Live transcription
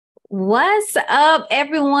What's up,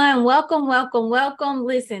 everyone? Welcome, welcome, welcome.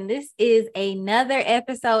 Listen, this is another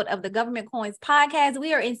episode of the Government Coins podcast.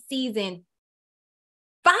 We are in season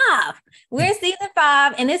 5. We're in season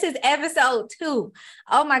 5, and this is episode 2.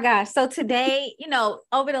 Oh my gosh. So today,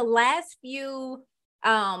 over the last few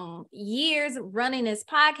years running this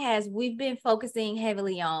podcast, we've been focusing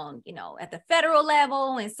heavily on, at the federal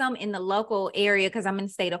level and some in the local area because I'm in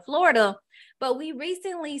the state of Florida. But we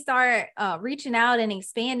recently started reaching out and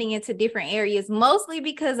expanding into different areas, mostly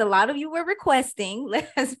because a lot of you were requesting.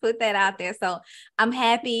 Let's put that out there. So I'm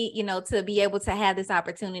happy, to be able to have this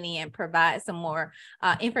opportunity and provide some more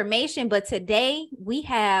information. But today we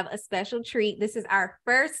have a special treat. This is our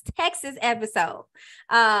first Texas episode.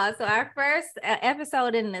 So our first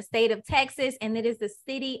episode in the state of Texas, and it is the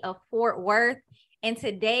city of Fort Worth. And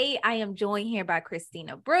today I am joined here by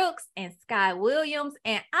Christina Brooks and Sky Williams,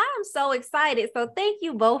 and I'm so excited. So thank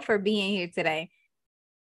you both for being here today.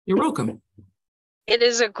 You're welcome. It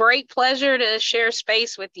is a great pleasure to share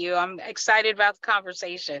space with you. I'm excited about the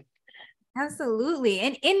conversation. Absolutely.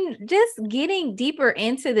 And in just getting deeper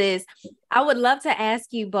into this, I would love to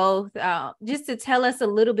ask you both just to tell us a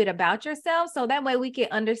little bit about yourself. So that way we can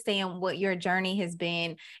understand what your journey has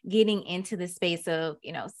been getting into the space of,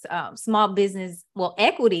 small business,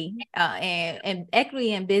 equity and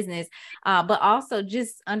equity in business, but also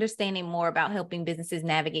just understanding more about helping businesses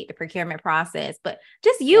navigate the procurement process. But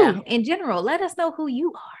just you in general, let us know who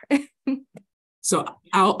you are. So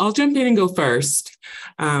I'll jump in and go first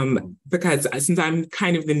because since I'm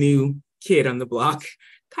kind of the new kid on the block,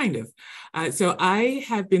 so I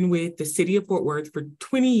have been with the city of Fort Worth for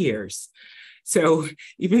 20 years. So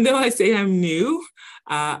even though I say I'm new,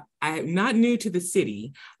 I am not new to the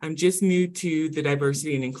city. I'm just new to the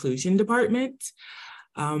diversity and inclusion department.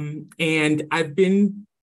 And I've been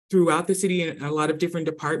throughout the city in a lot of different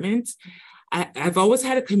departments. I've always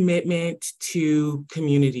had a commitment to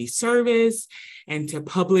community service and to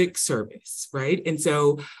public service, right? And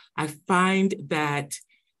so I find that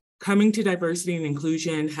coming to diversity and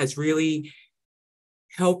inclusion has really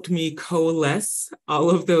helped me coalesce all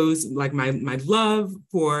of those, like my love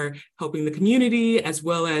for helping the community, as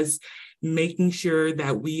well as making sure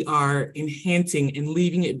that we are enhancing and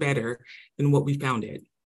leaving it better than what we found it.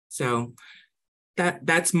 So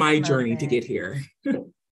that's my journey to get here.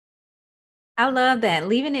 I love that.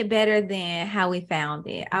 Leaving it better than how we found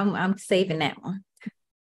it. I'm saving that one.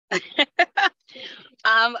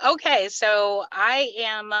 Okay, so I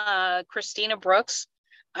am Christina Brooks.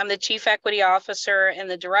 I'm the Chief Equity Officer and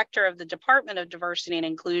the Director of the Department of Diversity and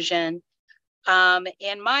Inclusion.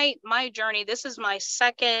 And my journey, this is my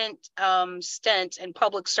second stint in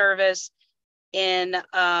public service in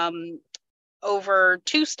over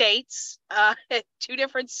 2 states, 2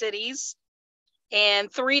 different cities,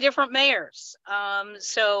 and 3 different mayors. Prior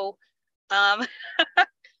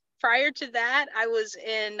to that, I was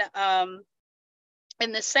in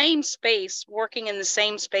the same space, working in the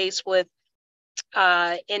same space with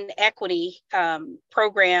in equity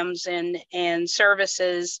programs and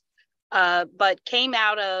services, but came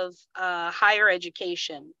out of higher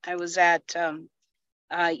education. I was at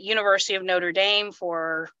University of Notre Dame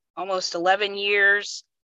for almost 11 years,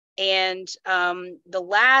 and the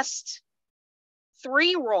last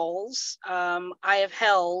 3 roles I have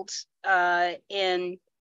held in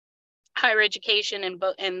higher education, and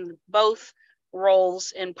both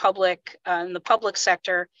roles in the public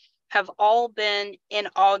sector have all been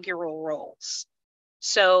inaugural roles.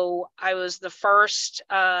 So I was the first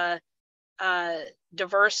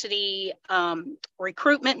diversity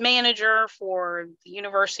recruitment manager for the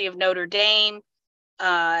University of Notre Dame.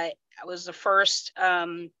 I was the first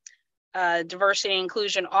diversity and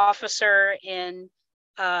inclusion officer in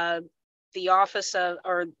the office of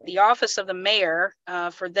the mayor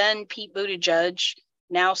for then Pete Buttigieg,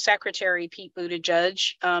 now Secretary Pete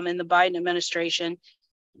Buttigieg in the Biden administration.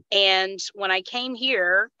 And when I came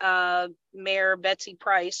here, Mayor Betsy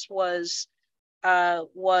Price was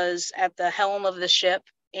at the helm of the ship,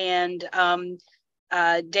 and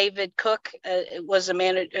David Cook was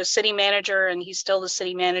a city manager, and he's still the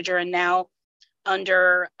city manager, and now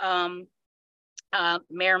under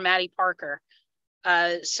Mayor Mattie Parker.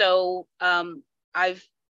 So I've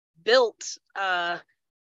built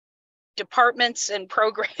departments and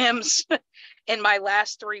programs in my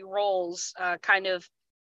last 3 roles, kind of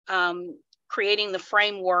creating the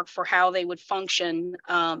framework for how they would function.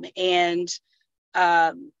 And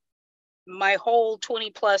my whole 20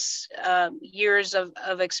 plus years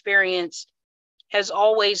of experience has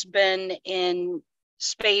always been in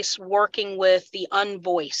space working with the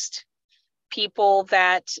unvoiced, people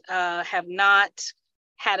that have not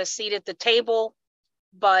had a seat at the table,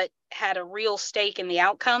 but had a real stake in the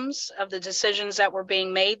outcomes of the decisions that were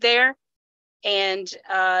being made there. And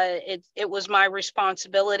it was my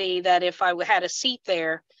responsibility that if I had a seat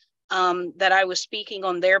there, that I was speaking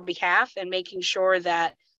on their behalf and making sure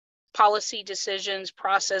that policy decisions,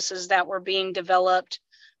 processes that were being developed,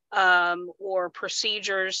 or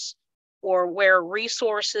procedures, or where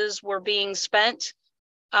resources were being spent,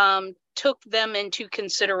 took them into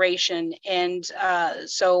consideration. And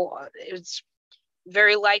so it's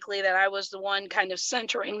very likely that I was the one kind of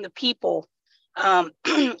centering the people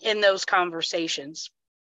in those conversations.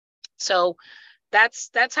 So that's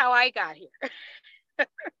how I got here.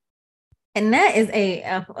 And that is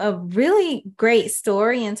a really great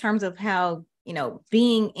story in terms of how, you know,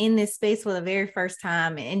 being in this space for the very first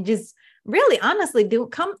time and just really honestly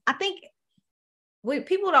I think what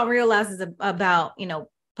people don't realize is about, you know,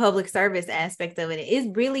 public service aspect of it.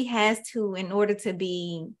 It really has to, in order to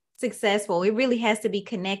be successful, it really has to be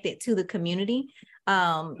connected to the community.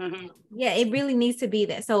 Yeah, it really needs to be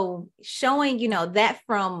that. So showing, you know, that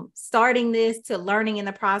from starting this to learning in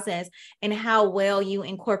the process and how well you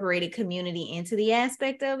incorporated community into the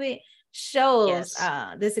aspect of it shows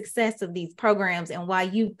the success of these programs and why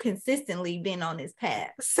you've consistently been on this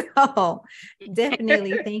path. So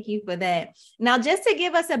definitely thank you for that. Now, just to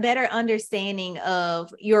give us a better understanding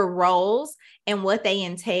of your roles and what they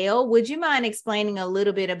entail, would you mind explaining a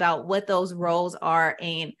little bit about what those roles are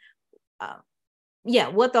and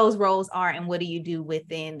what those roles are and what do you do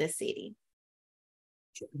within the city?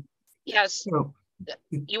 Yes.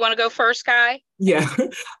 You want to go first, Kai? Yeah,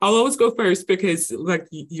 I'll always go first because like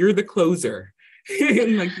you're the closer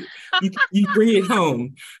and like you bring it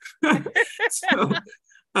home.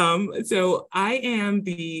 So I am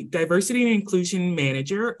the diversity and inclusion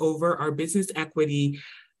manager over our business equity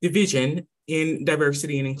division in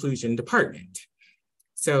diversity and inclusion department.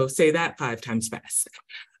 So say that 5 times fast.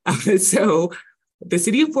 So the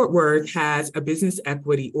city of Fort Worth has a business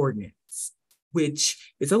equity ordinance,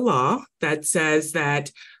 which is a law that says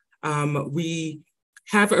that we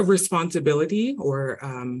have a responsibility, or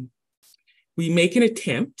we make an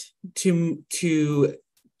attempt to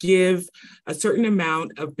give a certain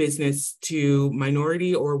amount of business to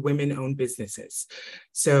minority or women-owned businesses.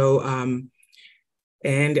 So,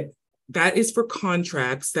 and that is for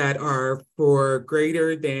contracts that are for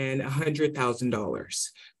greater than $100,000.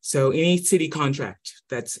 So any city contract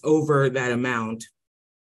that's over that amount,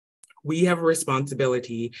 we have a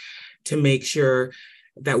responsibility to make sure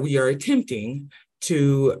that we are attempting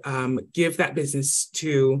to give that business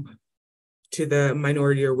to the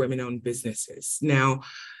minority or women-owned businesses. Now,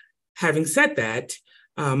 having said that,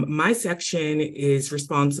 my section is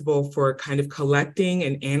responsible for kind of collecting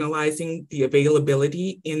and analyzing the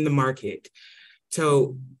availability in the market.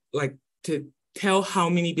 So, like, to tell how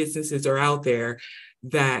many businesses are out there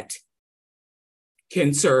that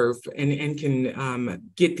can serve and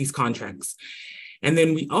can get these contracts. And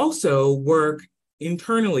then we also work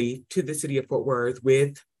internally to the city of Fort Worth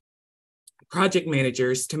with project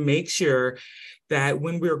managers to make sure that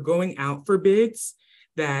when we're going out for bids,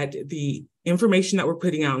 that the information that we're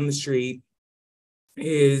putting out on the street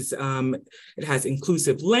is, it has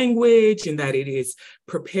inclusive language and that it is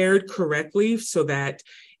prepared correctly so that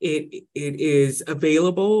it is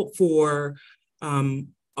available for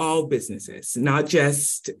all businesses, not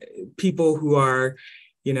just people who are,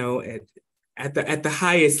 you know, at the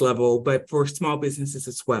highest level, but for small businesses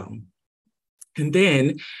as well. And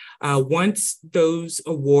then once those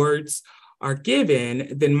awards are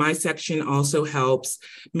given, then my section also helps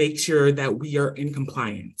make sure that we are in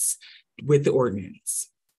compliance with the ordinance.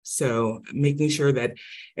 So making sure that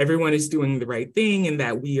everyone is doing the right thing and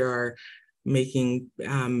that we are making,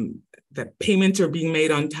 that payments are being made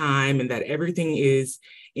on time and that everything is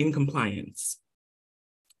in compliance.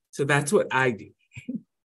 So that's what I do.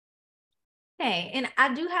 Okay, and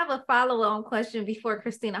I do have a follow-on question before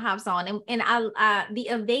Christina hops on, and I the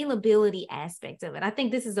availability aspect of it. I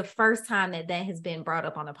think this is the first time that has been brought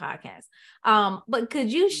up on the podcast. But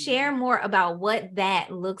could you share more about what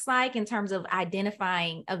that looks like in terms of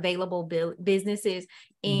identifying available businesses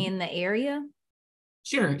in the area?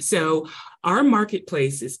 Sure. So our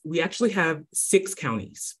marketplace is, we actually have 6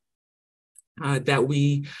 counties that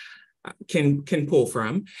we can pull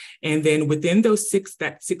from. And then within those 6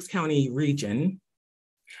 county region,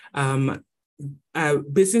 a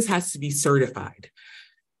business has to be certified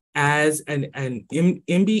as an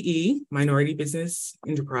MBE, Minority Business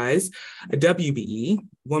Enterprise, a WBE,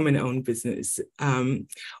 Woman-Owned Business,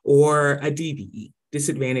 or a DBE,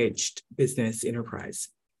 Disadvantaged Business Enterprise.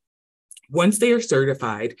 Once they are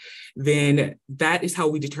certified, then that is how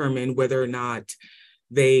we determine whether or not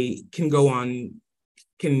they can go on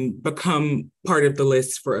can become part of the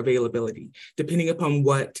list for availability, depending upon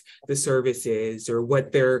what the service is or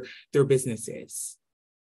what their business is.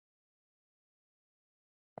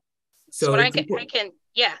 So what I can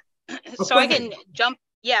yeah. Oh, so I can jump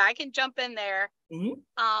in there.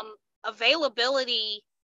 Mm-hmm. Availability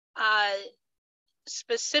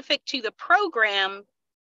specific to the program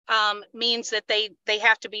means that they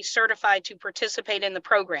have to be certified to participate in the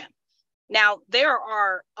program. Now, there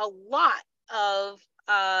are a lot of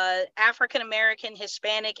African American,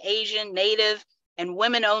 Hispanic, Asian, Native, and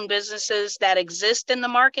women-owned businesses that exist in the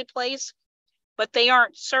marketplace, but they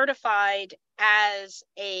aren't certified as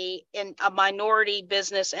a minority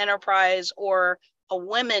business enterprise or a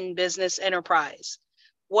women business enterprise.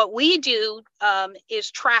 What we do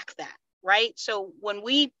is track that, right? So when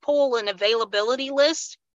we pull an availability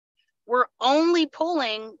list, we're only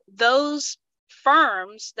pulling those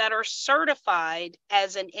firms that are certified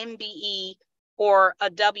as an MBE or a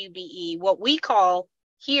WBE, what we call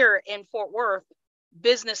here in Fort Worth,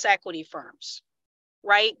 business equity firms,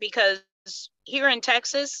 right? Because here in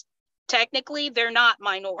Texas, technically, they're not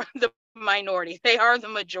the minority, they are the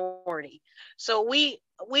majority. So we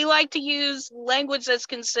like to use language that's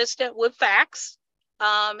consistent with facts,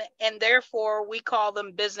 and therefore we call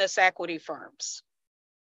them business equity firms.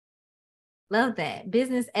 Love that.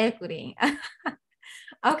 Business equity.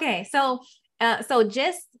 Okay. So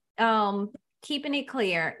just keeping it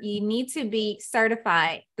clear, you need to be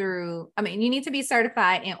certified you need to be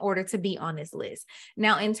certified in order to be on this list.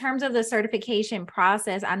 Now, in terms of the certification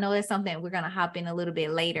process, I know it's something we're going to hop in a little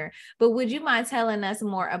bit later, but would you mind telling us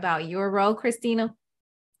more about your role, Christina?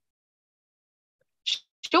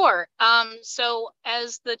 Sure. So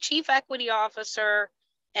as the Chief Equity Officer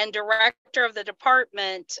and Director of the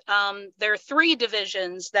department, there are 3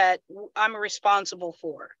 divisions that I'm responsible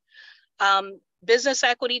for. Business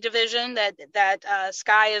Equity Division that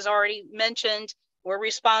Sky has already mentioned. We're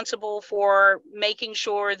responsible for making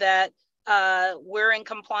sure that we're in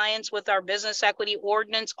compliance with our business equity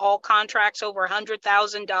ordinance. All contracts over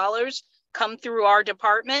 $100,000 come through our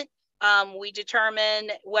department. We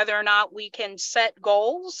determine whether or not we can set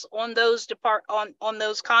goals on those on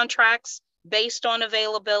those contracts based on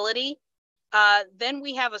availability. Then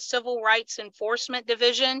we have a Civil Rights Enforcement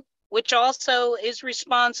Division, which also is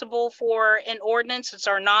responsible for an ordinance. It's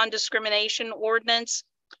our non-discrimination ordinance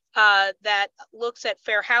that looks at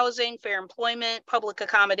fair housing, fair employment, public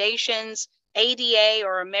accommodations, ADA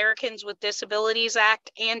or Americans with Disabilities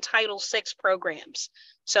Act, and Title VI programs.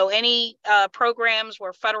 So any programs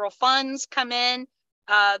where federal funds come in,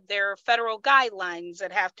 there are federal guidelines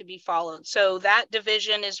that have to be followed. So that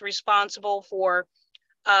division is responsible for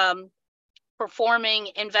performing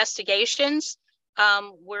investigations.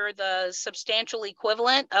 We're the substantial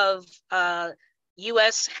equivalent of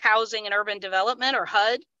U.S. Housing and Urban Development, or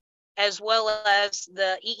HUD, as well as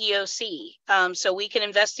the EEOC. So we can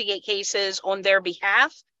investigate cases on their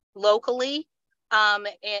behalf locally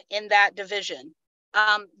in that division.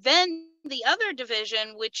 Then the other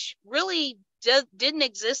division, which really didn't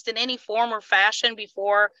exist in any form or fashion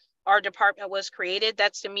before our department was created,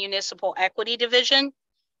 that's the Municipal Equity Division.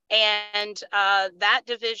 And that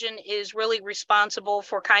division is really responsible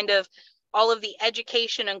for kind of all of the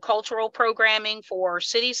education and cultural programming for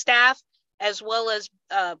city staff, as well as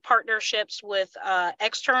partnerships with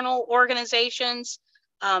external organizations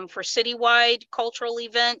for citywide cultural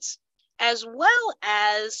events, as well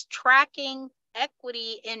as tracking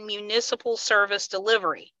equity in municipal service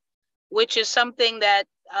delivery, which is something that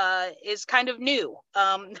is kind of new.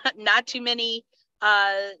 Not too many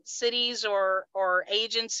cities or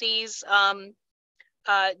agencies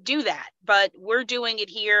do that, but we're doing it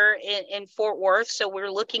here in Fort Worth. So we're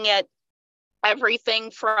looking at everything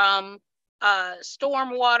from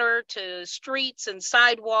stormwater to streets and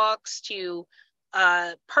sidewalks to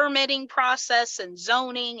permitting process and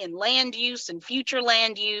zoning and land use and future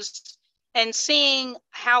land use, and seeing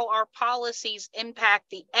how our policies impact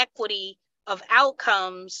the equity of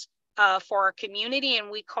outcomes for our community. And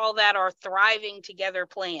we call that our Thriving Together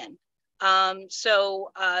plan.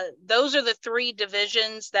 So those are the 3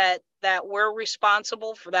 divisions that we're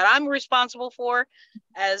responsible for, that I'm responsible for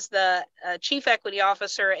as the Chief Equity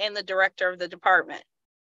Officer and the Director of the department.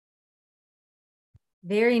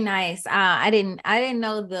 Very nice. I didn't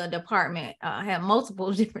know the department had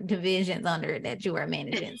multiple different divisions under it that you were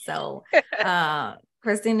managing. So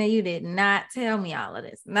Christina, you did not tell me all of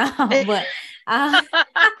this. No, but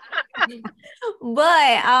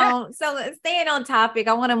so staying on topic,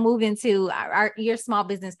 I want to move into your small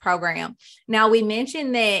business program. Now, we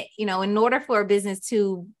mentioned that, in order for a business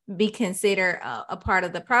to be considered a part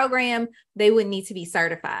of the program, they would need to be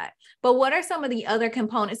certified. But what are some of the other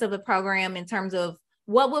components of the program in terms of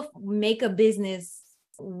what would make a business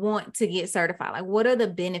want to get certified? Like, what are the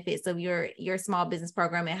benefits of your small business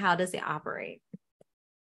program and how does it operate?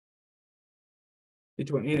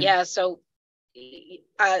 Yeah, so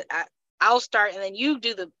I'll start and then you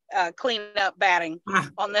do the cleanup batting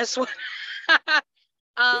on this one.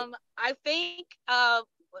 I think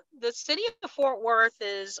the city of Fort Worth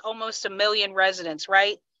is almost 1 million residents,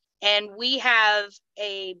 right? And we have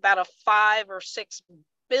about a $5 or $6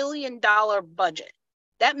 billion budget.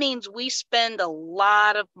 That means we spend a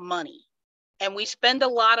lot of money, and we spend a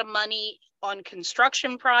lot of money on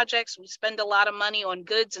construction projects. We spend a lot of money on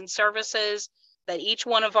goods and services that each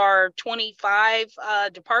one of our 25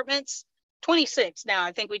 departments, 26 now,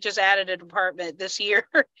 I think we just added a department this year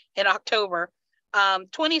in October,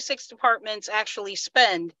 26 departments actually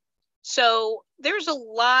spend. So there's a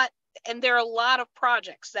lot, and there are a lot of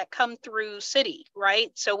projects that come through city,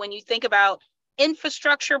 right? So when you think about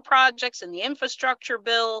infrastructure projects and the infrastructure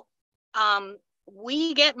bill,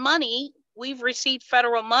 we get money. We've received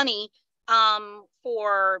federal money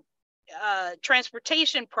for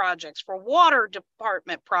transportation projects, for water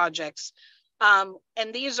department projects. And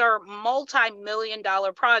these are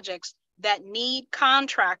multi-million-dollar projects that need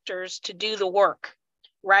contractors to do the work,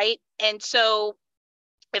 right? And so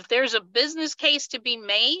if there's a business case to be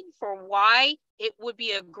made for why it would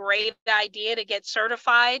be a great idea to get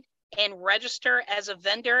certified and register as a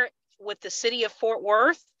vendor with the city of Fort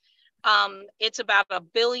Worth, it's about $1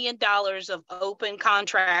 billion of open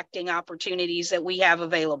contracting opportunities that we have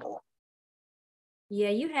available. Yeah,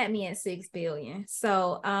 you had me at 6 billion.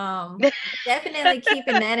 So definitely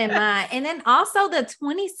keeping that in mind. And then also the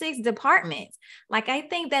 26 departments. Like, I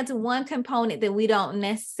think that's one component that we don't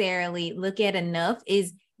necessarily look at enough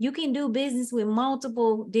is you can do business with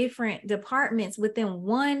multiple different departments within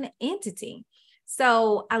one entity.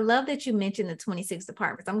 So I love that you mentioned the 26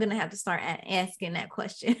 departments. I'm going to have to start asking that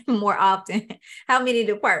question more often. How many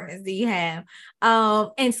departments do you have?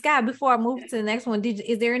 And Scott, before I move to the next one,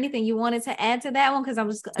 is there anything you wanted to add to that one? Because I'm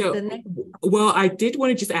just Well, I did want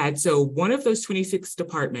to just add. So one of those 26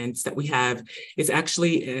 departments that we have is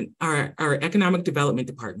actually our economic development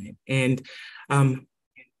department. And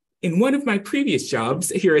in one of my previous jobs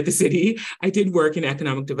here at the city, I did work in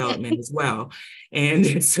economic development as well.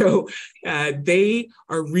 And so they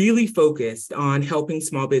are really focused on helping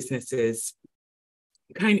small businesses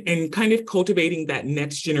kind of cultivating that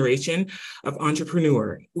next generation of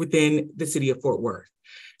entrepreneur within the city of Fort Worth.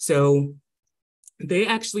 So they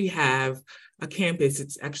actually have a campus.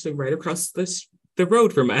 It's actually right across the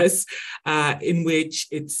road from us, in which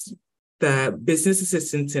it's the Business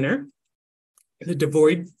Assistance Center, the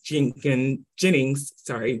DeVoy Jennings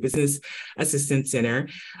Business Assistance Center,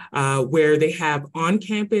 where they have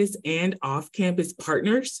on-campus and off-campus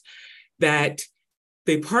partners that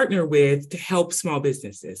they partner with to help small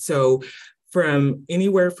businesses. So from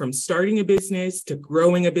anywhere from starting a business to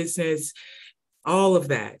growing a business, all of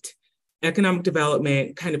that, economic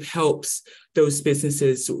development kind of helps those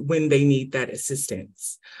businesses when they need that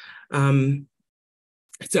assistance.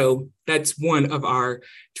 So that's one of our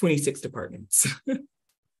 26 departments.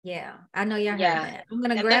 Yeah, I know y'all heard that. I'm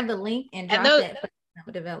going to grab the link and drop that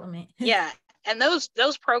for development. Yeah, and those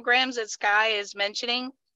programs that Sky is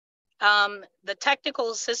mentioning, the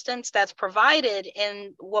technical assistance that's provided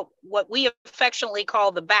in what we affectionately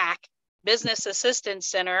call the BAC, Business Assistance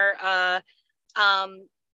Center,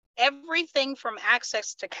 everything from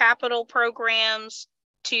access to capital programs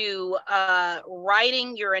to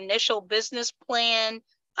writing your initial business plan,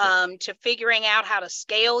 to figuring out how to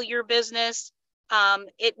scale your business.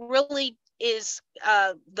 It really is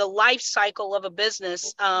the life cycle of a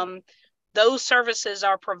business. Those services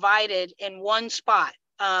are provided in one spot,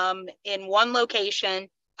 in one location,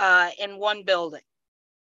 in one building.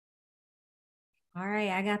 All right,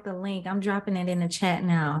 I got the link. I'm dropping it in the chat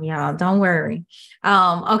now, y'all. Don't worry.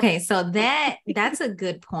 Okay, so that's a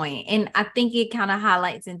good point. And I think it kind of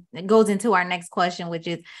highlights and it goes into our next question, which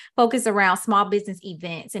is focused around small business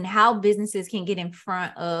events and how businesses can get in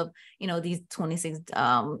front of, these 26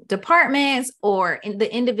 departments or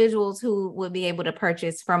the individuals who would be able to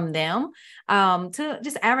purchase from them to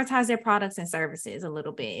just advertise their products and services a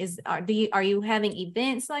little bit. Are you having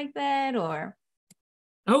events like that or?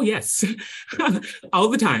 Oh, yes, all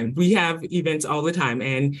the time. We have events all the time.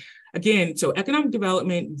 And again, so economic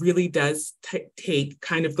development really does take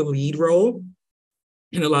kind of the lead role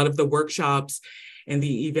in a lot of the workshops and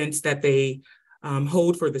the events that they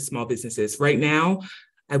hold for the small businesses. Right now,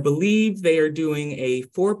 I believe they are doing a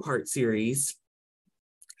 4-part series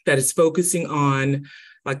that is focusing on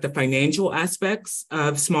like the financial aspects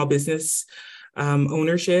of small business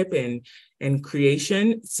ownership and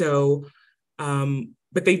creation. So,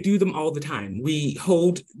 but they do them all the time. We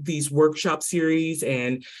hold these workshop series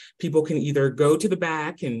and people can either go to the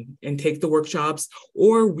back and take the workshops,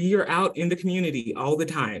 or we are out in the community all the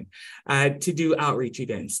time to do outreach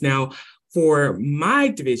events. Now, for my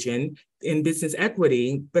division in business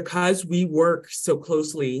equity, because we work so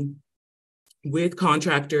closely with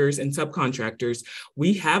contractors and subcontractors,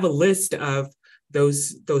 we have a list of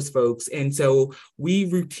those folks. And so we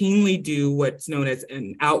routinely do what's known as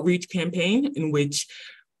an outreach campaign, in which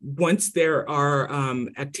once there are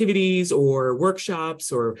activities or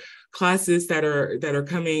workshops or classes that are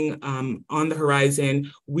coming on the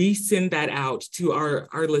horizon, we send that out to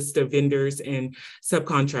our list of vendors and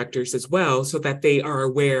subcontractors as well, so that they are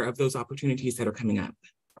aware of those opportunities that are coming up.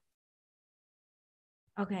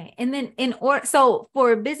 Okay. And then so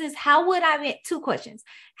for business, two questions.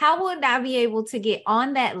 How would I be able to get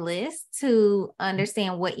on that list to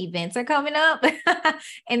understand what events are coming up?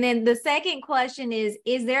 And then the second question is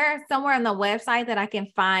there somewhere on the website that I can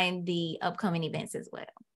find the upcoming events as well?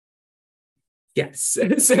 Yes.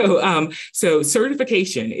 So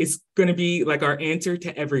certification is going to be like our answer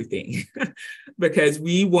to everything, because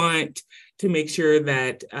we want to make sure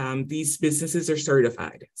that these businesses are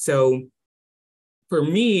certified. So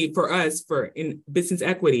for us, in business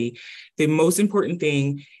equity, the most important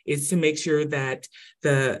thing is to make sure that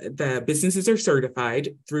the businesses are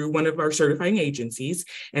certified through one of our certifying agencies.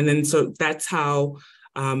 And then so that's how,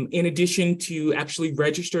 in addition to actually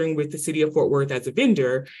registering with the city of Fort Worth as a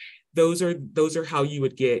vendor, those are how you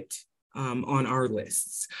would get on our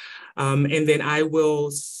lists. And then I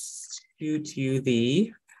will shoot you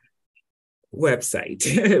the website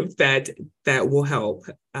that will help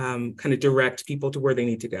kind of direct people to where they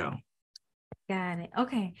need to go. Got it.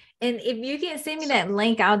 Okay. And if you can send me that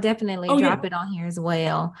link, I'll definitely drop it on here as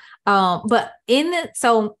well. But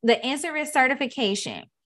the answer is certification.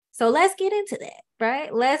 So let's get into that,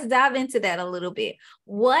 right? Let's dive into that a little bit.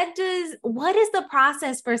 What is the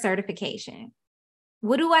process for certification?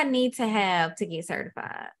 What do I need to have to get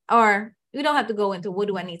certified? Or we don't have to go into what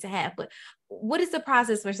do I need to have, but what is the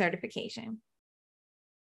process for certification?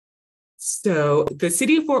 So the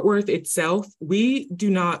city of Fort Worth itself, we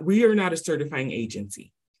are not a certifying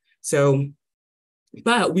agency. So,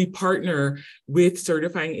 but we partner with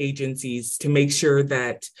certifying agencies to make sure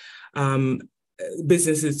that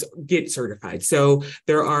businesses get certified. So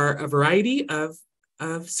there are a variety of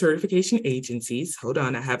certification agencies. Hold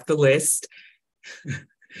on, I have the list.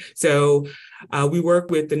 So we work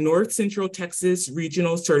with the North Central Texas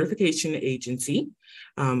Regional Certification Agency,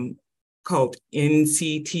 called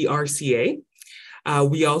NCTRCA.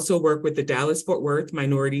 We also work with the Dallas-Fort Worth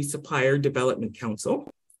Minority Supplier Development Council,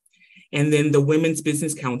 and then the Women's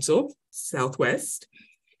Business Council, Southwest,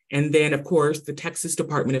 and then, of course, the Texas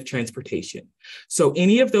Department of Transportation. So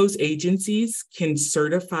any of those agencies can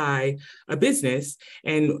certify a business,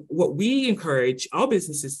 and what we encourage all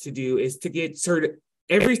businesses to do is to get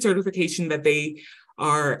every certification that they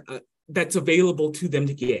are that's available to them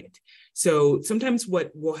to get. So sometimes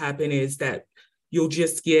what will happen is that you'll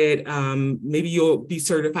just get, maybe you'll be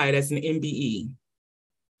certified as an MBE,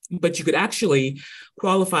 but you could actually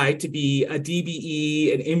qualify to be a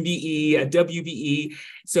DBE, an MBE, a WBE.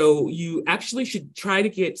 So you actually should try to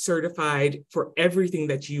get certified for everything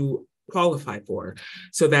that you qualify for,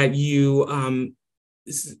 so that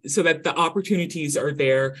so that the opportunities are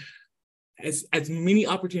there. As many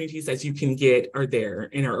opportunities as you can get are there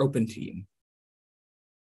and are open to you.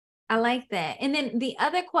 I like that. And then the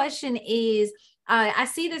other question is, I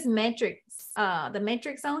see this the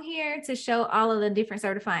metrics on here to show all of the different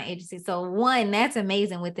certifying agencies. So one, that's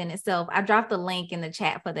amazing within itself. I dropped the link in the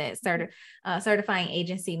chat for that certifying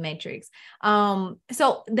agency metrics.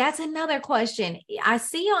 So that's another question. I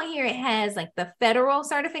see on here, it has like the federal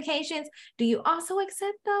certifications. Do you also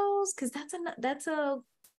accept those? Because that's a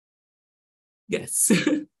Yes.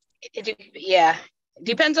 Yeah,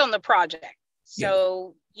 depends on the project.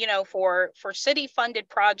 So, for city funded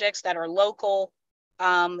projects that are local,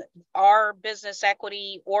 our business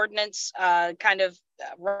equity ordinance kind of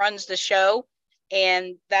runs the show,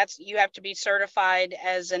 and you have to be certified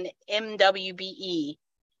as an MWBE.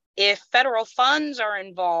 If federal funds are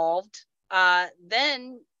involved,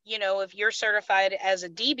 then, if you're certified as a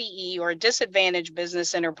DBE or a disadvantaged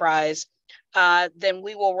business enterprise, then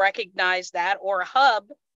we will recognize that, or a hub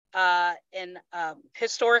in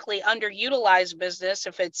historically underutilized business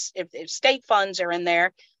if state funds are in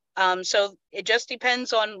there. So it just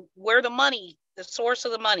depends on where the source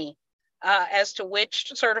of the money, as to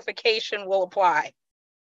which certification will apply.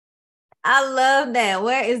 I love that.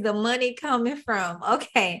 Where is the money coming from?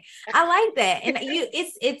 Okay. I like that. And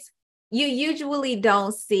you usually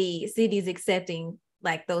don't see cities accepting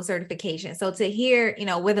like those certifications. So to hear,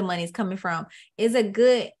 where the money is coming from is a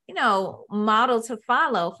good, model to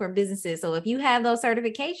follow for businesses. So if you have those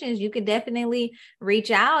certifications, you could definitely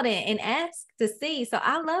reach out and ask to see. So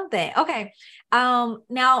I love that. Okay.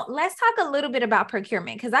 Now let's talk a little bit about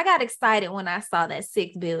procurement, because I got excited when I saw that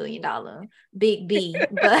 $6 billion big B,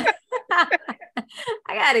 but I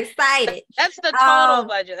got excited. That's the total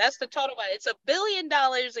budget. That's the total budget. It's $1 billion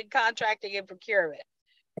in contracting and procurement.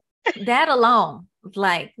 That alone,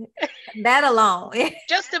 Just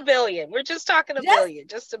 $1 billion. We're just talking $1 billion.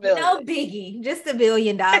 Just $1 billion. No biggie. Just $1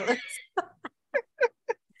 billion.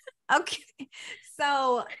 Okay.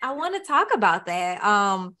 So I want to talk about that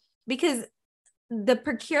because the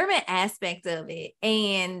procurement aspect of it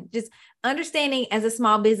and just understanding as a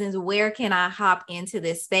small business, where can I hop into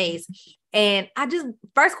this space? And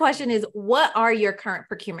first question is, what are your current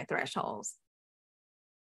procurement thresholds?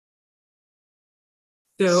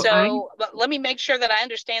 But let me make sure that I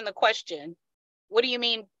understand the question. What do you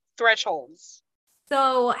mean thresholds?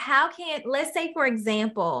 So let's say, for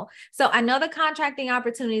example, so I know the contracting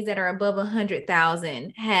opportunities that are above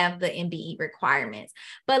 100,000 have the MBE requirements,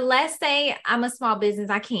 but let's say I'm a small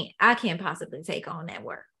business. I can't possibly take on that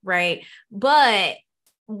work, right? But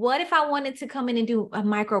what if I wanted to come in and do a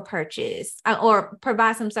micro purchase or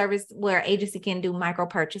provide some service where agency can do micro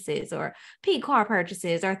purchases or P-card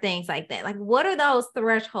purchases or things like that? Like, what are those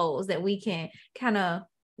thresholds that we can kind of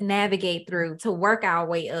navigate through to work our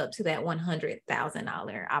way up to that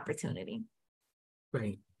 $100,000 opportunity?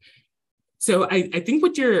 Right. So I think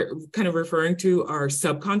what you're kind of referring to are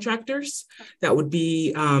subcontractors. That would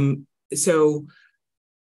be, so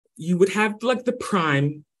you would have like the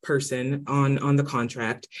prime person on the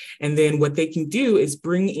contract. And then what they can do is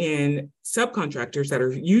bring in subcontractors that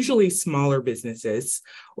are usually smaller businesses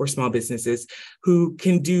or small businesses who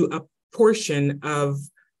can do a portion of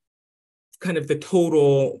kind of the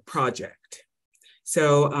total project.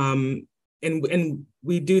 So, and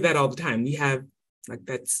we do that all the time. We have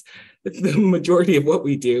that's the majority of what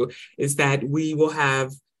we do, is that we will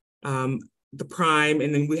have the prime,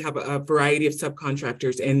 and then we have a variety of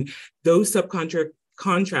subcontractors, and those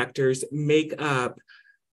contractors make up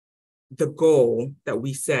the goal that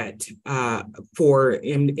we set for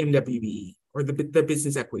MWBE, or the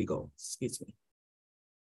business equity goal, excuse me.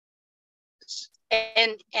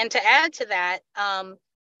 And to add to that,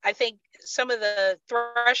 I think some of the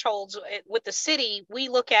thresholds with the city, we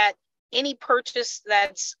look at any purchase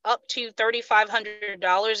that's up to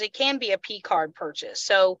 $3,500. It can be a P card purchase.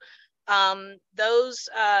 So those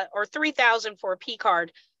or $3,000 for a P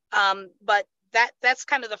card, but that's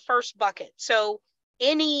kind of the first bucket. So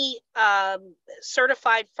any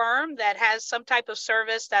certified firm that has some type of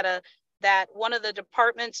service that one of the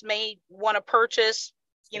departments may want to purchase,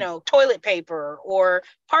 toilet paper or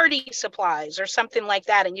party supplies or something like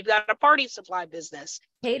that, and you've got a party supply business.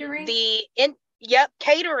 Catering?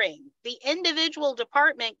 Catering. The individual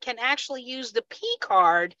department can actually use the P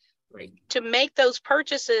card to make those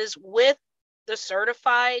purchases with the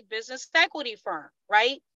certified business equity firm,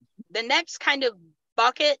 right? The next kind of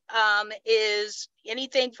bucket is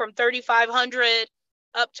anything from 3,500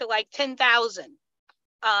 up to like 10,000.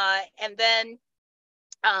 And then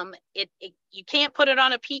you can't put it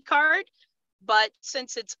on a P card, but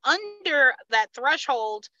since it's under that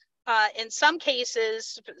threshold, in some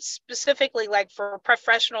cases, specifically like for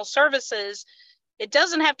professional services, it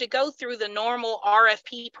doesn't have to go through the normal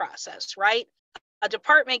RFP process, right? A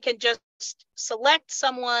department can just select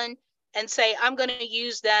someone and say, I'm going to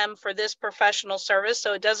use them for this professional service.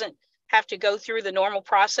 So it doesn't have to go through the normal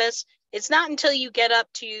process. It's not until you get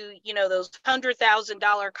up to, those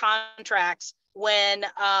 $100,000 contracts when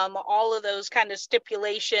all of those kind of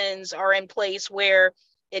stipulations are in place where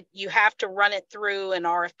you have to run it through an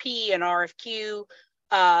RFP, an RFQ,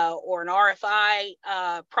 or an RFI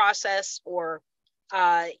process, or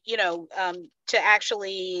to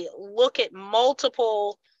actually look at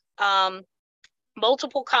multiple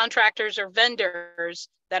contractors or vendors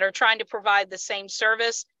that are trying to provide the same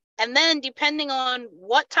service. And then depending on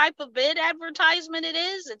what type of bid advertisement it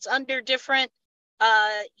is, it's under different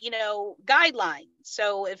guidelines.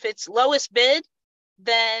 So if it's lowest bid,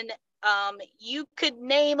 then you could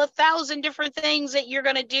name 1,000 different things that you're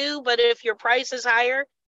going to do, but if your price is higher,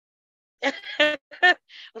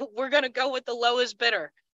 we're going to go with the lowest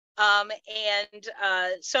bidder.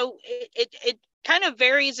 So it kind of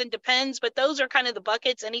varies and depends, but those are kind of the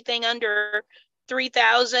buckets. Anything under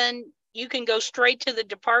 3,000, you can go straight to the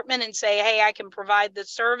department and say, hey, I can provide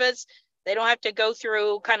this service. They don't have to go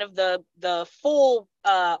through kind of the full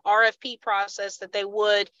RFP process that they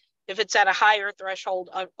would if it's at a higher threshold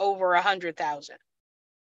of over 100,000.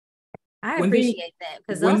 I appreciate that,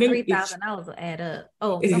 because those $3,000 will add up.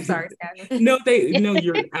 Oh, I'm sorry, Scott. No,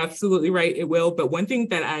 you're absolutely right. It will. But one thing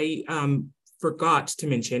that I forgot to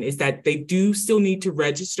mention is that they do still need to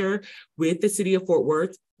register with the City of Fort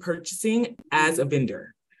Worth purchasing as a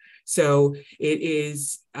vendor. So it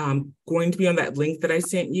is going to be on that link that I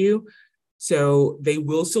sent you. So they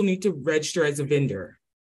will still need to register as a vendor.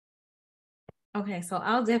 Okay, so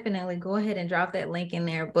I'll definitely go ahead and drop that link in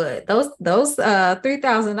there. But those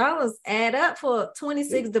 $3,000 add up for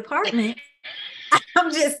 26 departments.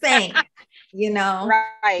 I'm just saying,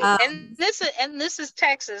 right. And this is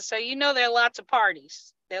Texas, so there are lots of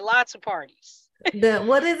parties. There are lots of parties.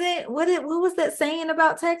 What is it? What was that saying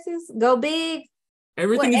about Texas? Go big.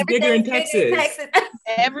 Everything's bigger in Texas.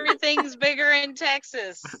 Everything's bigger in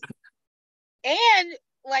Texas. And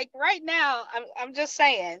like right now, I'm just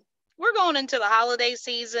saying, we're going into the holiday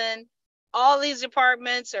season. All these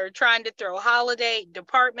departments are trying to throw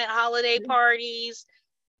department holiday parties.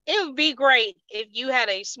 It would be great if you had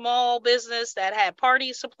a small business that had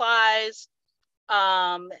party supplies,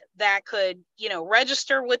 that could,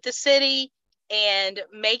 register with the city and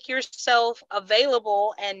make yourself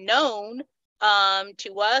available and known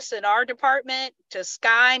to us in our department, to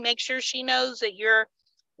Sky. Make sure she knows that you're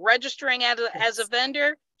registering as a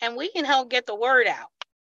vendor, and we can help get the word out.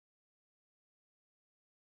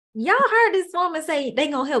 Y'all heard this woman say they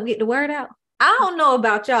gonna help get the word out? I don't know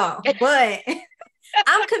about y'all, but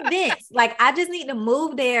I'm convinced. Like, I just need to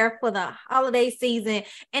move there for the holiday season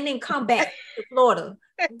and then come back to Florida.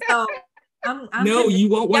 So I'm no, convinced. You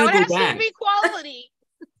won't want to go back. It has to be quality.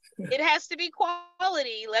 It has to be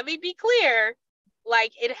quality. Let me be clear.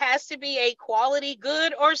 Like, it has to be a quality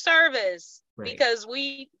good or service, right? Because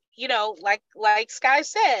we, like Sky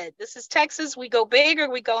said, this is Texas. We go big or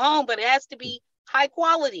we go home, but it has to be high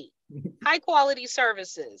quality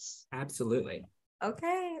services. Absolutely.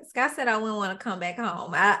 Okay. Scott said I wouldn't want to come back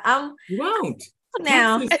home. You won't.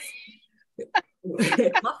 Now.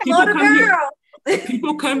 Florida girl.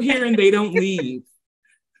 People come here and they don't leave.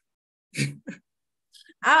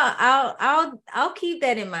 I'll keep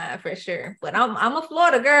that in mind for sure. But I'm a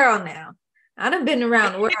Florida girl now. I done been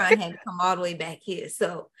around the world. I had to come all the way back here.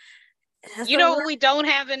 So what we don't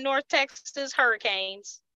have in North Texas?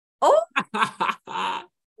 Hurricanes. Oh,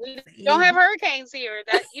 we don't have hurricanes here.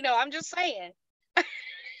 That I'm just saying.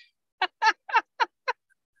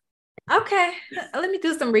 Okay, let me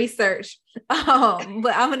do some research. But I'm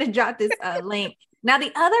gonna drop this link. Now,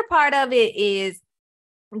 the other part of it is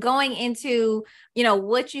going into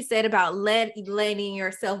what you said about letting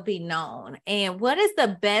yourself be known, and what is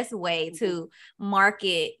the best way to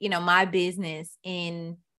market my business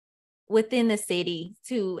within the city,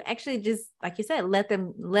 to actually just, like you said, let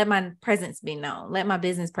my presence be known, let my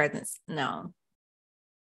business presence known.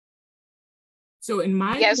 So in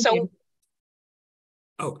my opinion,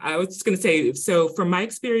 I was just going to say, so from my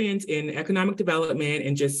experience in economic development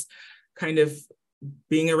and just kind of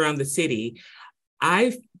being around the city,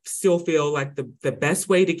 I still feel like the best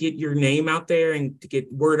way to get your name out there and to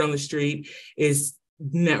get word on the street is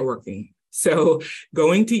networking. So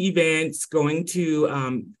going to events, going to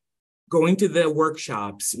the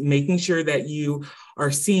workshops, making sure that you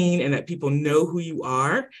are seen and that people know who you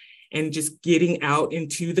are, and just getting out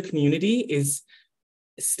into the community is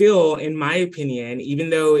still, in my opinion, even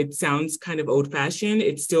though it sounds kind of old-fashioned,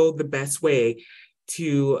 it's still the best way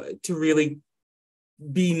to really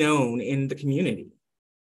be known in the community.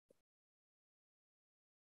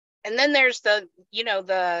 And then there's for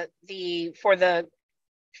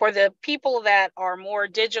the people that are more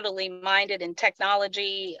digitally minded and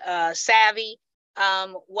technology savvy,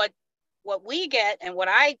 what we get and what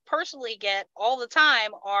I personally get all the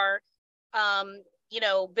time are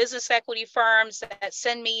business equity firms that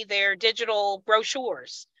send me their digital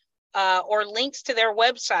brochures or links to their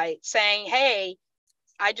website saying, hey,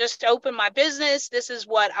 I just opened my business. This is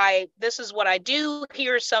what I do.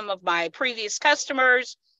 Here's some of my previous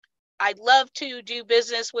customers. I'd love to do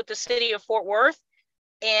business with the city of Fort Worth.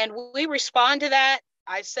 And we respond to that.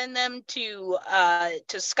 I send them to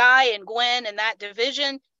Sky and Gwen and that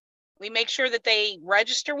division. We make sure that they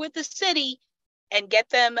register with the city and get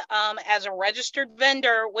them as a registered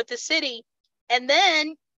vendor with the city. And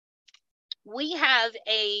then we have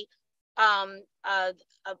a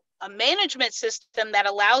management system that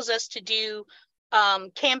allows us to do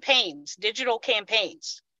campaigns, digital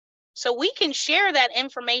campaigns. So we can share that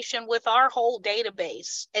information with our whole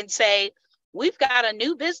database and say, we've got a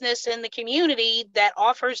new business in the community that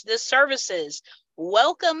offers this services.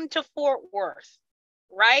 welcome to Fort Worth,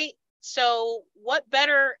 right? So what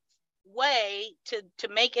better way to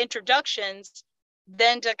make introductions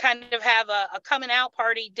than to kind of have a coming out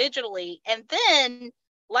party digitally? And then,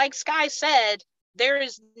 like Sky said, there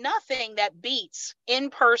is nothing that beats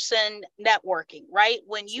in-person networking, right?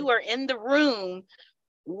 When you are in the room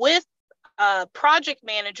with project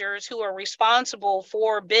managers who are responsible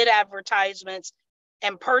for bid advertisements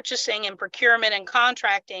and purchasing and procurement and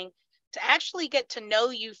contracting, to actually get to know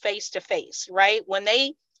you face to face, right? When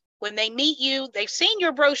they meet you, they've seen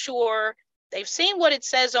your brochure, they've seen what it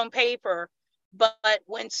says on paper, but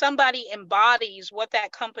when somebody embodies what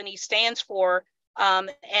that company stands for,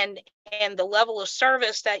 and the level of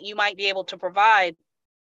service that you might be able to provide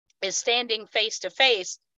is standing face to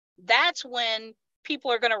face, that's when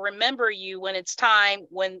people are going to remember you when it's time,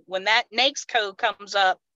 when that NAICS code comes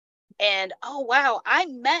up, and oh wow, I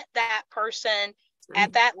met that person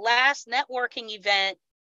at that last networking event,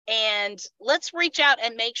 and let's reach out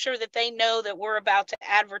and make sure that they know that we're about to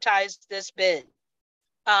advertise this bid.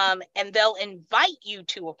 And they'll invite you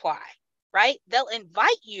to apply, right? They'll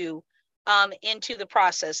invite you into the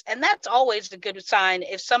process. And that's always a good sign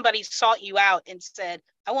if somebody sought you out and said,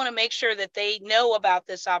 I want to make sure that they know about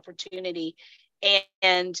this opportunity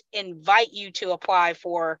and invite you to apply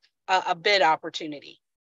for a bid opportunity.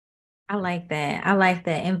 I like that. I like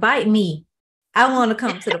that. Invite me. I want to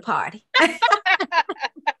come to the party.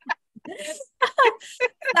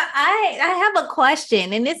 I have a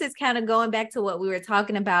question, and this is kind of going back to what we were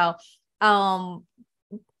talking about.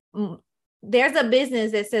 There's a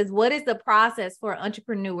business that says, what is the process for an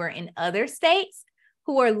entrepreneur in other states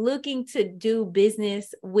who are looking to do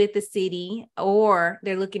business with the city, or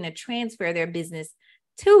they're looking to transfer their business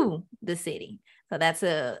to the city? So that's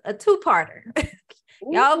a two-parter.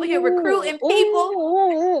 Y'all over here recruiting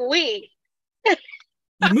people. We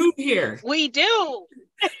move here. We do.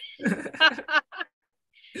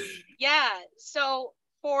 Yeah. So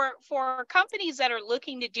for companies that are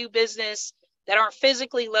looking to do business that aren't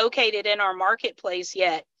physically located in our marketplace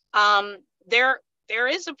yet, there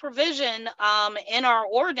is a provision in our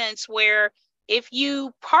ordinance where if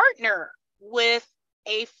you partner with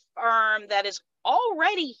a firm that is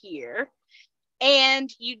already here, and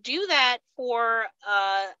you do that for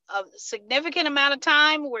a significant amount of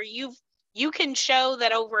time, where you can show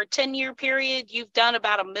that over a 10-year period, you've done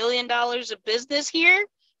about $1 million of business here,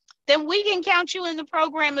 then we can count you in the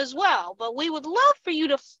program as well. But we would love for you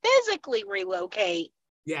to physically relocate.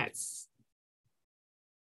 Yes.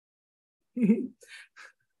 Events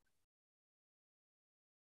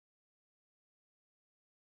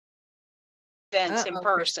in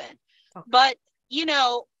person. Okay. But,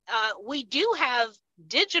 we do have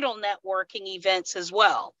digital networking events as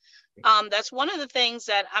well. That's one of the things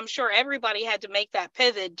that I'm sure everybody had to make that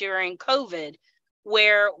pivot during COVID,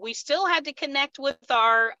 where we still had to connect with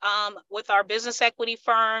our business equity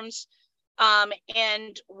firms.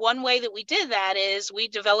 And one way that we did that is we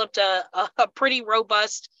developed a pretty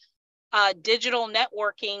robust digital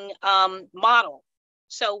networking model.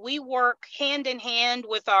 So we work hand in hand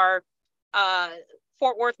with our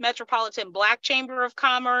Fort Worth Metropolitan Black Chamber of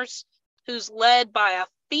Commerce, who's led by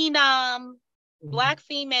a phenom Black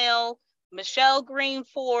female, Michelle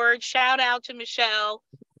Greenford. Shout out to Michelle.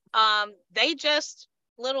 They just,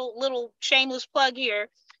 little shameless plug here,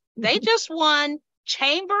 they just won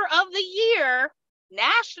Chamber of the Year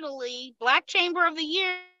nationally, Black Chamber of the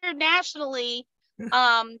Year nationally.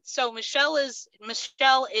 So Michelle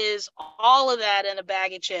is all of that in a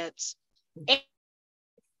bag of chips. And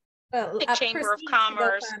Chamber of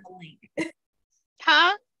Commerce.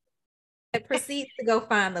 Huh? Proceed to go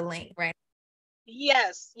find the link, right?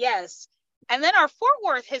 Yes. And then our Fort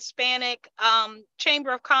Worth Hispanic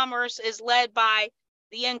Chamber of Commerce is led by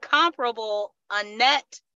the incomparable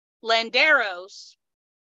Annette Landeros,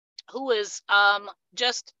 who is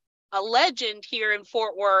just a legend here in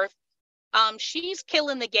Fort Worth. She's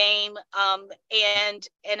killing the game and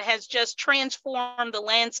has just transformed the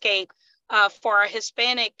landscape for our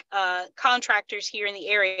Hispanic contractors here in the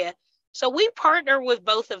area. So we partner with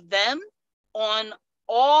both of them on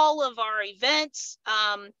all of our events,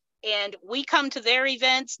 and we come to their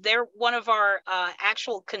events. They're one of our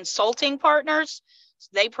actual consulting partners.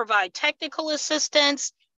 They provide technical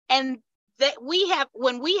assistance, and that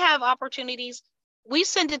when we have opportunities, we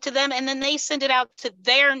send it to them, and then they send it out to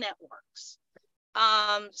their networks.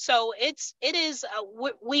 So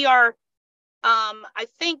we are, I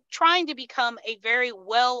think, trying to become a very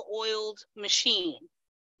well-oiled machine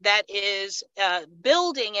that is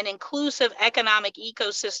building an inclusive economic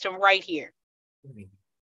ecosystem right here.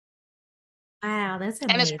 Wow, that's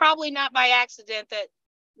amazing. And it's probably not by accident that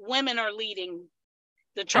women are leading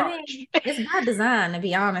the charge. I mean, it's by design, to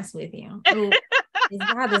be honest with you. Ooh,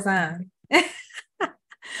 it's by design.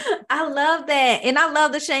 I love that. And I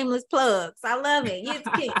love the shameless plugs. I love it.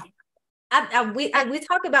 We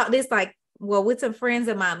talk about this like, well, with some friends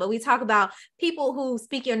of mine, but we talk about people who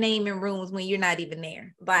speak your name in rooms when you're not even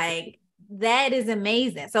there. Like, that is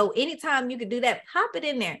amazing. So anytime you could do that, pop it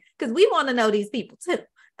in there, because we want to know these people too.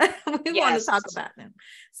 We want to talk about them.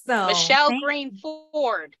 So Michelle Green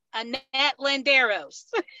Ford, Annette Landeros.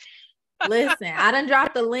 Listen, I done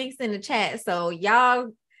dropped the links in the chat, so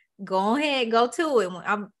y'all go ahead, go to it.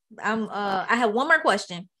 I have one more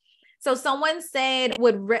question. So someone said,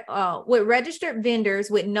 would registered vendors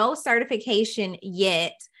with no certification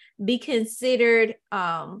yet be considered,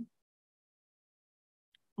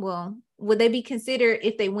 would they be considered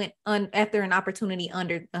if they went after an opportunity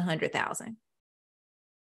under 100,000?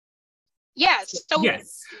 Yes. So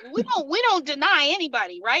yes. we don't deny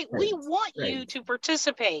anybody, right? We want you to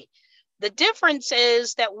participate. The difference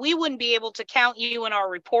is that we wouldn't be able to count you in our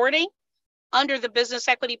reporting under the business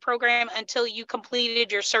equity program until you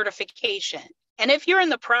completed your certification. And if you're in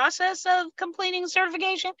the process of completing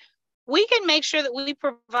certification, we can make sure that we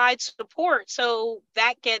provide support so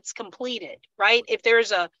that gets completed, right? If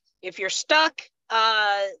you're stuck,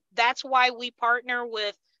 that's why we partner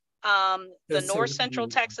with the North Central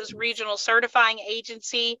Texas Regional Certifying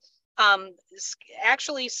Agency.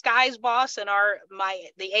 Actually, Sky's boss and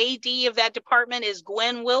the AD of that department is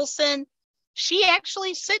Gwen Wilson. She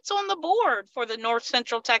actually sits on the board for the North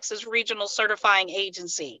Central Texas Regional Certifying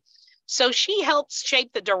Agency. So she helps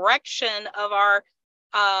shape the direction of our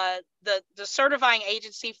the certifying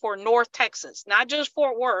agency for North Texas, not just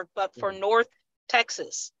Fort Worth, but for North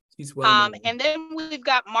Texas. And then we've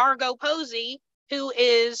got Margot Posey, who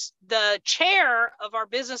is the chair of our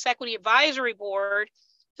Business Equity Advisory Board,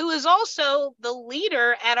 who is also the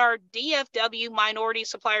leader at our DFW Minority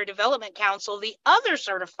Supplier Development Council, the other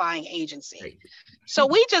certifying agency. Right. So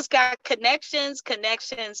we just got connections.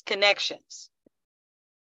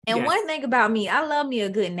 And yes. One thing about me, I love me a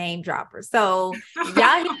good name dropper. So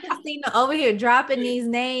y'all hear Christina over here dropping these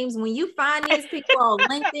names. When you find these people on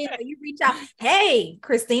LinkedIn or you reach out, hey,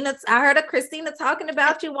 Christina, I heard of Christina talking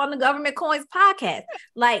about you on the Government Coins podcast.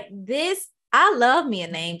 Like this, I love me a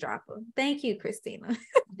name dropper. Thank you, Christina.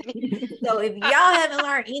 So if y'all haven't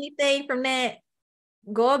learned anything from that,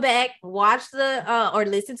 go back, watch or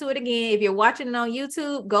listen to it again. If you're watching it on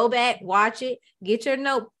YouTube, go back, watch it, get your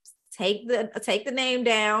notes. Take the name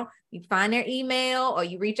down, you find their email, or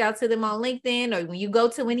you reach out to them on LinkedIn, or when you go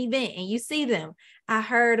to an event and you see them, I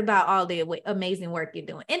heard about all the amazing work you're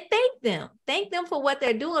doing, and thank them for what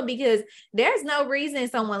they're doing, because there's no reason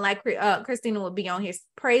someone like Christina would be on here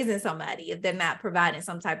praising somebody if they're not providing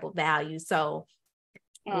some type of value. So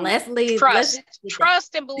let's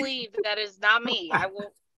trust and believe that is not me. I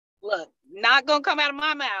will not gonna come out of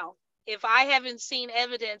my mouth if I haven't seen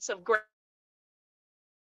evidence of great.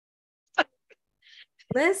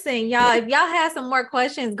 Listen, y'all, if y'all have some more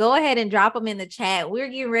questions, go ahead and drop them in the chat. We're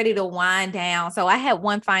getting ready to wind down. So I have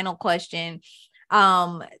one final question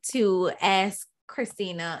to ask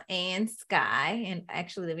Christina and Sky. And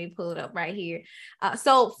actually, let me pull it up right here.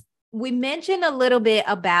 So we mentioned a little bit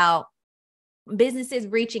about businesses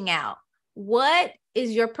reaching out. What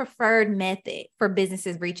is your preferred method for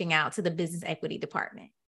businesses reaching out to the Business Equity Department?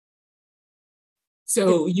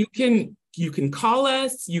 So you can call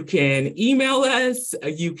us, you can email us,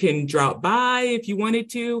 you can drop by if you wanted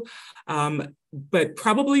to, but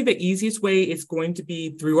probably the easiest way is going to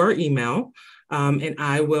be through our email, and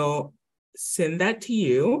I will send that to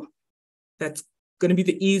you. That's going to be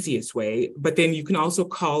the easiest way, but then you can also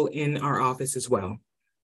call in our office as well.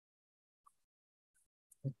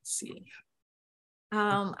 Let's see.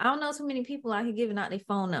 I don't know too many people out here giving out their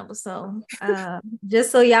phone number. So just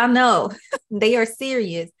so y'all know, they are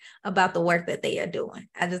serious about the work that they are doing.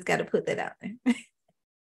 I just got to put that out there.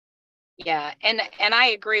 Yeah. And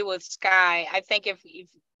I agree with Sky. I think if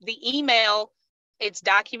the email, it's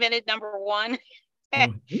documented, number one,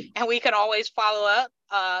 and we can always follow up.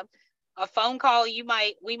 A phone call,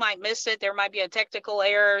 we might miss it. There might be a technical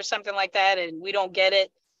error or something like that, and we don't get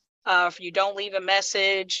it. If you don't leave a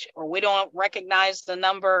message or we don't recognize the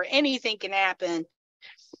number, anything can happen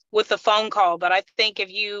with the phone call. But I think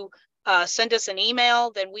if you send us an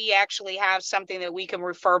email, then we actually have something that we can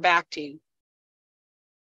refer back to.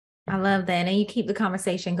 I love that. And you keep the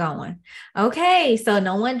conversation going. Okay. So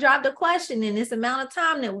no one dropped a question in this amount of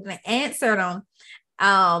time that we're going to answer them.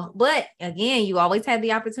 But again, you always have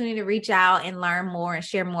the opportunity to reach out and learn more and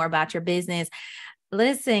share more about your business.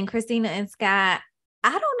 Listen, Christina and Scott,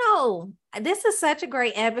 I don't know. This is such a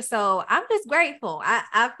great episode. I'm just grateful.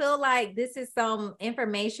 I feel like this is some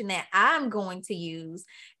information that I'm going to use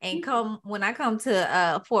and when I come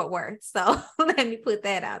to Fort Worth. So let me put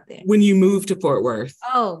that out there. When you move to Fort Worth.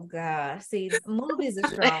 Oh gosh. See, movies are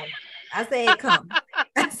strong. I said come.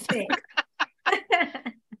 I said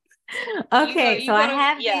okay, so I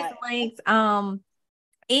have these links.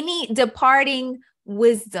 Any departing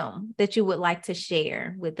wisdom that you would like to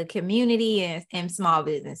share with the community and small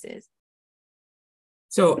businesses?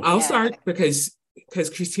 So I'll start because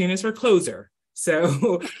Christina's our closer.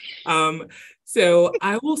 So so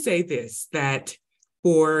I will say this, that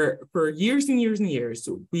for years and years and years,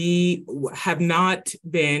 we have not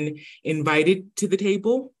been invited to the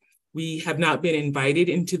table. We have not been invited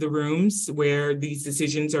into the rooms where these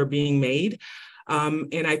decisions are being made.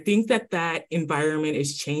 And I think that environment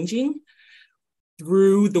is changing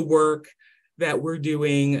through the work that we're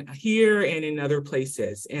doing here and in other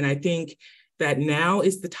places. And I think that now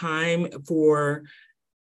is the time for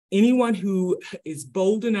anyone who is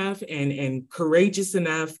bold enough and courageous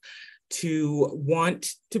enough to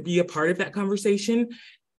want to be a part of that conversation,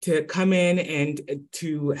 to come in and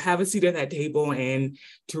to have a seat at that table and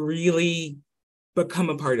to really become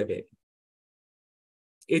a part of it.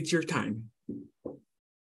 It's your time.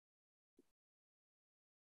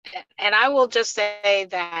 And I will just say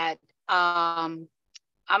that I'm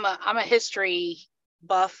a history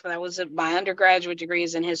buff. That was my undergraduate degree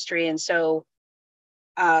is in history, and so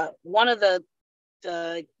one of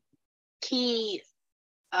the key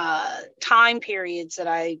time periods that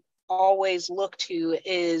I always look to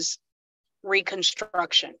is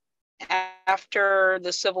Reconstruction after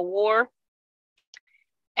the Civil War.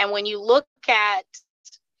 And when you look at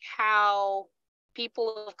how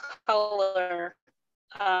people of color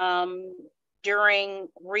during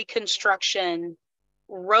Reconstruction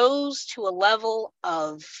rose to a level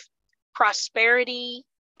of prosperity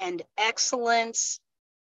and excellence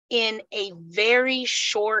in a very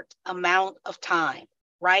short amount of time,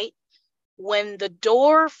 right? When the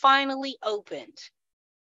door finally opened,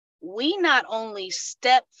 we not only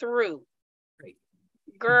stepped through,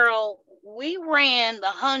 girl, we ran the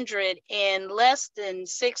 100 in less than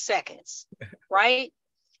 6 seconds, right?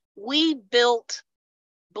 We built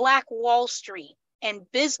Black Wall Street and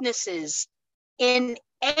businesses in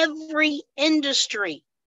every industry.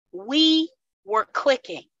 We were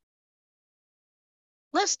clicking.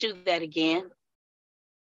 Let's do that again.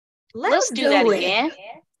 Let's do that again.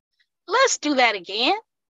 Let's do that again.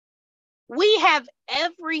 We have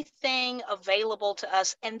everything available to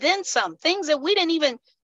us, and then some things that we didn't even,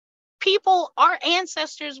 our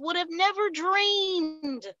ancestors would have never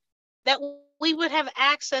dreamed that we would have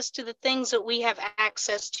access to the things that we have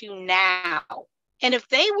access to now. And if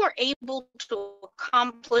they were able to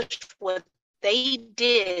accomplish what they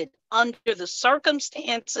did under the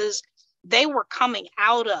circumstances they were coming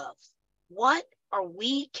out of, what are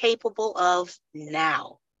we capable of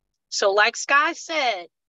now? So like Sky said,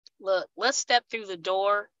 look, let's step through the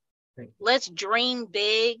door. Let's dream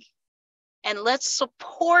big, and let's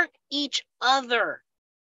support each other.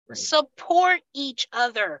 Right. Support each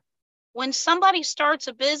other. When somebody starts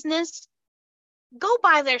a business, go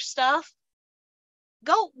buy their stuff.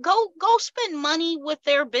 Go spend money with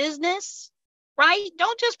their business, right?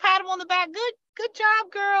 Don't just pat them on the back. Good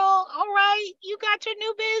job, girl. All right, you got your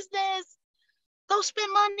new business. Go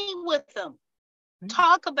spend money with them.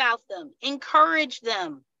 Talk about them. Encourage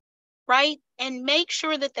them, right? And make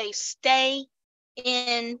sure that they stay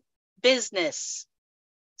in business.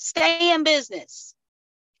 Stay in business.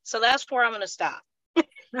 So that's where I'm going to stop. You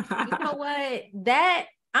know what? That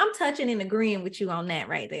I'm touching and agreeing with you on that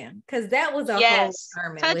right there, because that was a whole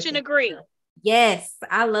sermon. Touch and agree. Yes,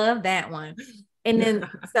 I love that one. And then,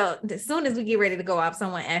 so as soon as we get ready to go off,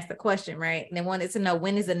 someone asked a question, right? And they wanted to know,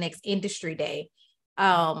 when is the next industry day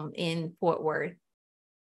in Fort Worth?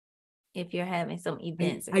 If you're having some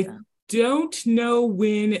events or something. Don't know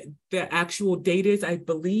when the actual date is. I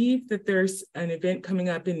believe that there's an event coming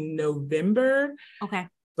up in November. Okay.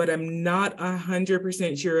 But I'm not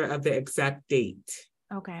 100% sure of the exact date.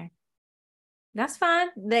 Okay. That's fine.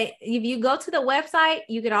 If you go to the website,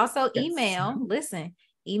 you could also email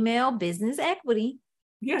Business Equity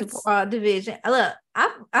division. Look,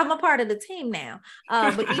 I'm a part of the team now.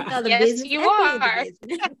 But email the Business Equity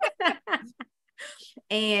division.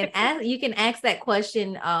 And you can ask that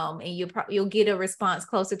question, and you'll get a response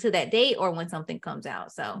closer to that date or when something comes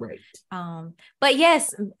out. So, right. But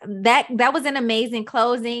yes, that was an amazing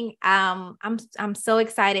closing. I'm so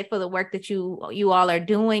excited for the work that you all are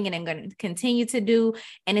doing and I'm going to continue to do,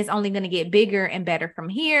 and it's only going to get bigger and better from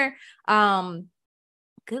here.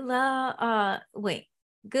 Good luck. Wait,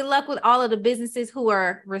 Good luck with all of the businesses who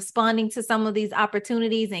are responding to some of these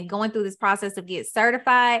opportunities and going through this process of get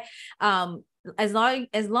certified. As long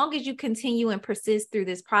as you continue and persist through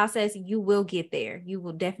this process, you will get there. You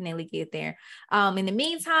will definitely get there. In the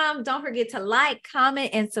meantime, don't forget to like,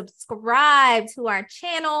 comment, and subscribe to our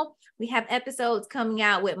channel. We have episodes coming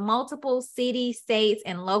out with multiple city, states,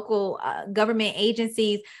 and local government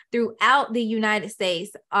agencies throughout the United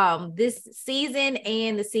States this season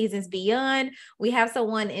and the seasons beyond. We have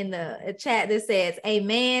someone in the chat that says,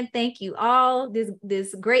 "Amen. Thank you all.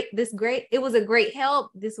 It was a great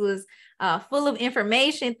help. This was full of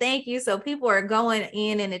information. Thank you." So people are going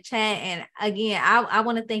in the chat. And again, I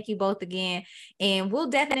want to thank you both again. And we'll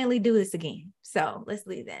definitely do this again. So let's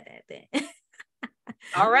leave that at that.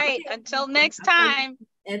 All right. Until next time.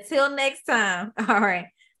 Until next time. All right.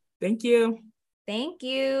 Thank you. Thank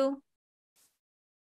you.